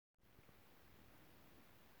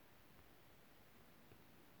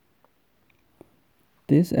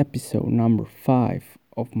This episode number 5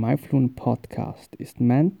 of my Fluent podcast is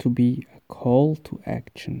meant to be a call to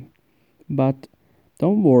action. But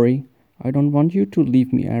don't worry, I don't want you to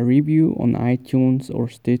leave me a review on iTunes or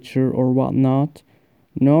Stitcher or whatnot,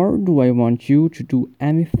 nor do I want you to do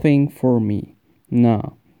anything for me.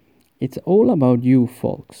 No, it's all about you,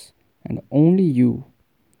 folks, and only you.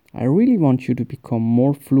 I really want you to become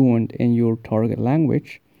more fluent in your target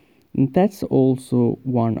language. And that's also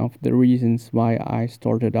one of the reasons why I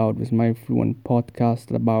started out with my Fluent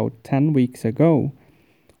podcast about 10 weeks ago.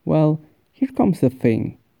 Well, here comes the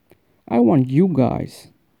thing. I want you guys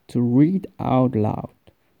to read out loud.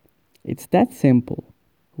 It's that simple.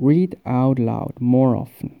 Read out loud more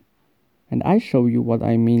often. And I show you what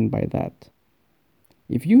I mean by that.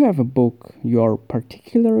 If you have a book you are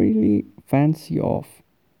particularly fancy of,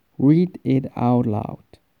 read it out loud.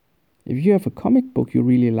 If you have a comic book you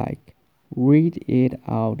really like, read it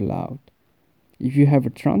out loud. If you have a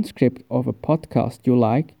transcript of a podcast you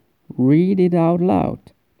like, read it out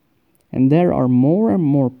loud. And there are more and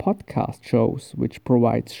more podcast shows which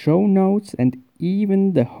provide show notes and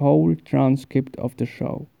even the whole transcript of the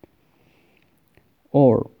show.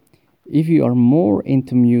 Or, if you are more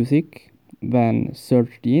into music, then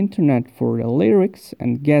search the internet for the lyrics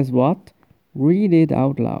and guess what? Read it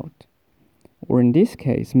out loud. Or in this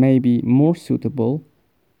case, maybe more suitable,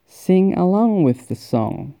 sing along with the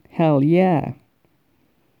song. Hell yeah!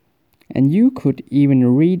 And you could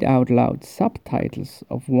even read out loud subtitles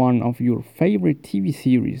of one of your favorite TV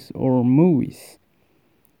series or movies.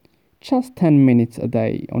 Just 10 minutes a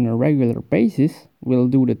day on a regular basis will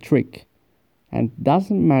do the trick. And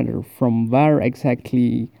doesn't matter from where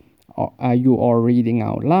exactly you are reading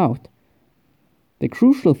out loud. The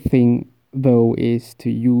crucial thing though is to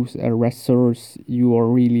use a resource you are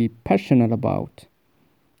really passionate about.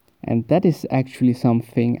 And that is actually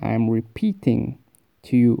something I'm repeating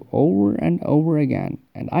to you over and over again.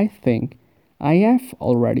 And I think I have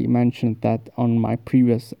already mentioned that on my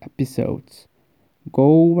previous episodes.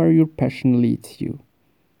 Go where your passion leads you.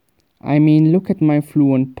 I mean, look at my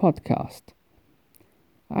Fluent podcast.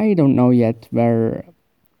 I don't know yet where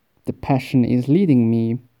the passion is leading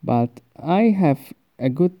me, but I have a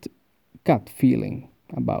good gut feeling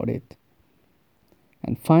about it.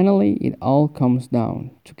 And finally, it all comes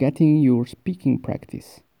down to getting your speaking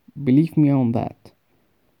practice. Believe me on that.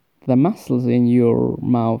 The muscles in your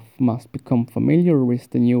mouth must become familiar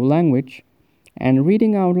with the new language, and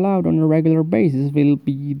reading out loud on a regular basis will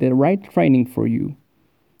be the right training for you.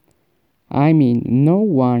 I mean, no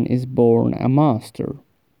one is born a master.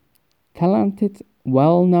 Talented,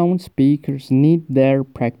 well-known speakers need their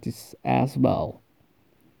practice as well.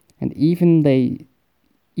 And even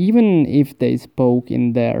if they spoke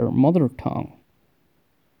in their mother tongue.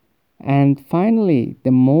 And finally,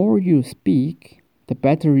 the more you speak, the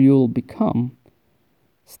better you'll become.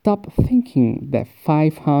 Stop thinking that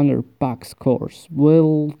 $500 course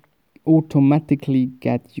will automatically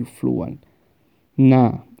get you fluent.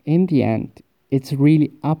 Nah, in the end, it's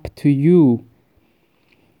really up to you.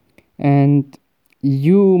 And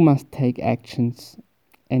you must take actions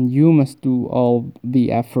and you must do all the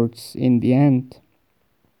efforts in the end.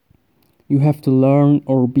 You have to learn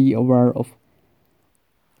or be aware of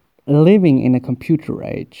living in a computer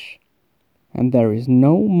age, and there is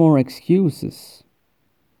no more excuses.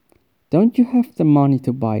 Don't you have the money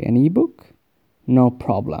to buy an ebook? No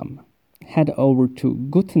problem. Head over to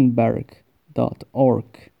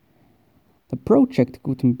Gutenberg.org. The Project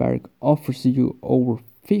Gutenberg offers you over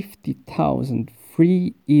 50,000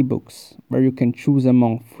 free ebooks where you can choose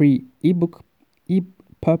among free EPUB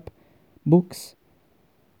books,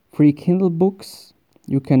 free Kindle books.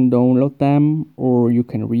 You can download them or you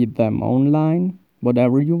can read them online,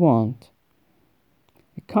 whatever you want.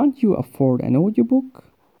 Can't you afford an audiobook?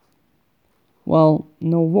 Well,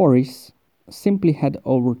 no worries. Simply head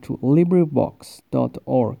over to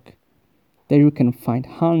LibriVox.org. There you can find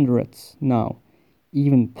hundreds now,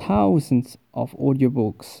 even thousands of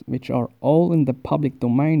audiobooks which are all in the public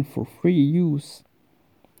domain for free use.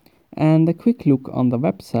 And a quick look on the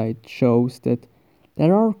website shows that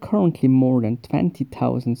there are currently more than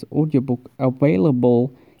 20,000 audiobooks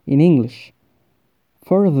available in English.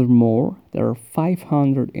 Furthermore, there are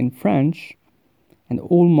 500 in French and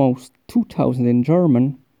almost 2,000 in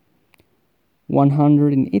German,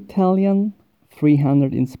 100 in Italian,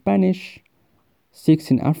 300 in Spanish,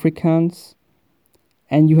 6 in Afrikaans,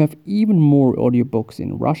 and you have even more audiobooks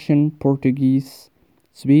in Russian, Portuguese,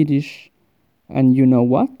 Swedish, and you know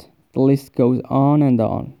what? The list goes on and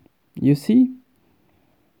on. You see?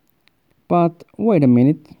 But wait a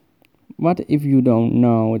minute. What if you don't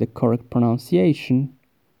know the correct pronunciation?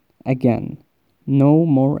 Again, No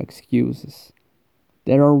more excuses.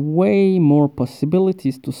 There are way more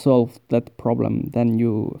possibilities to solve that problem than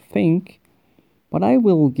you think, but I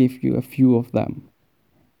will give you a few of them.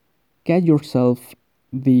 Get yourself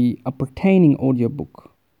the appertaining audiobook.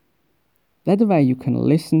 That way you can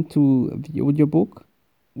listen to the audiobook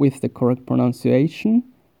with the correct pronunciation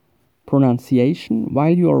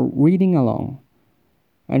while you are reading along.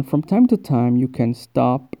 And from time to time you can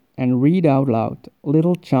stop and read out loud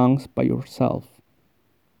little chunks by yourself.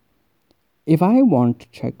 If I want to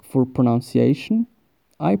check for pronunciation,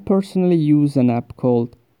 I personally use an app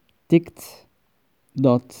called dict.cc,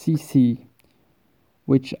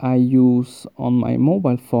 which I use on my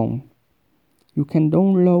mobile phone. You can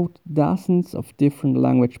download dozens of different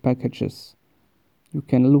language packages. You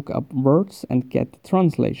can look up words and get the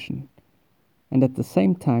translation. And at the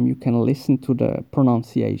same time, you can listen to the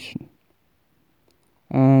pronunciation.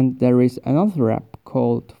 And there is another app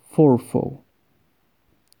called Forfo.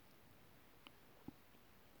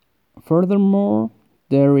 Furthermore,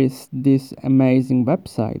 there is this amazing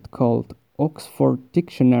website called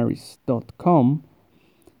oxforddictionaries.com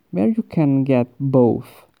where you can get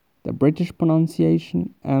both the British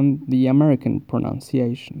pronunciation and the American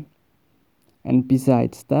pronunciation. And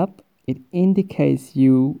besides that, it indicates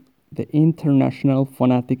you the International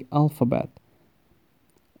Phonetic Alphabet.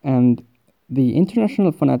 And the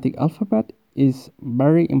International Phonetic Alphabet is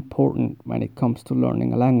very important when it comes to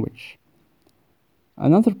learning a language.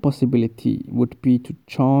 Another possibility would be to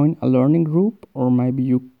join a learning group, or maybe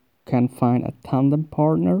you can find a tandem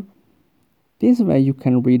partner. This way you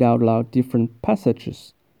can read out loud different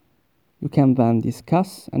passages. You can then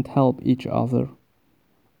discuss and help each other.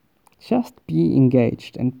 Just be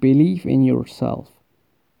engaged and believe in yourself.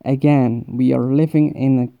 Again, we are living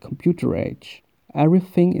in a computer age.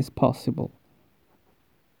 Everything is possible.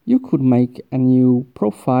 You could make a new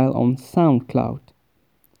profile on SoundCloud.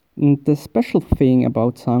 And the special thing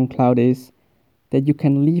about SoundCloud is that you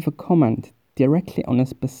can leave a comment directly on a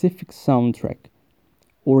specific soundtrack,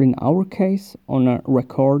 or in our case, on a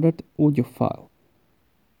recorded audio file.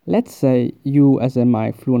 Let's say you, as a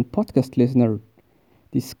My Fluent podcast listener,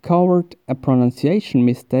 discovered a pronunciation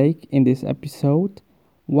mistake in this episode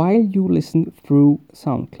while you listen through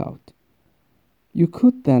SoundCloud. You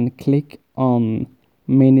could then click on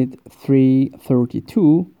minute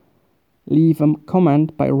 3:32, leave a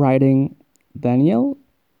comment by writing, "Daniel,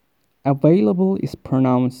 available is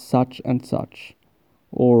pronounced such and such,"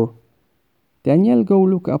 or "Daniel, go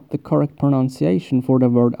look up the correct pronunciation for the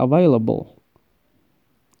word available."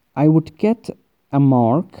 I would get a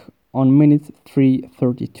mark on minute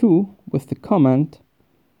 3:32 with the comment,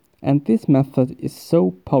 and this method is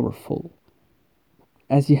so powerful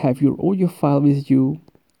as you have your audio file with you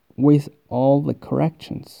with all the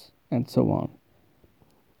corrections and so on.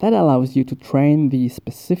 That allows you to train the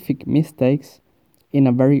specific mistakes in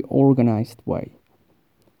a very organized way.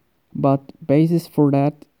 But basis for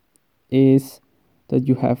that is that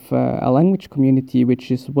you have a language community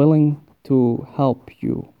which is willing to help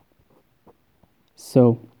you.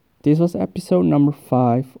 So, this was episode number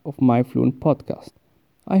 5 of My Fluent podcast.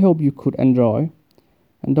 I hope you could enjoy,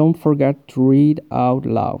 and don't forget to read out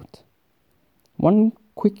loud. One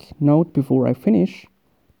quick note before I finish.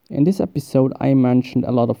 In this episode, I mentioned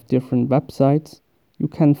a lot of different websites. You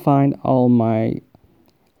can find all my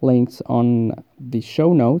links on the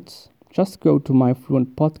show notes. Just go to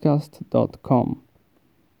myfluentpodcast.com.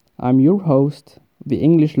 I'm your host, the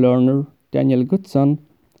English learner, Daniel Goodson.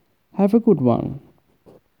 Have a good one.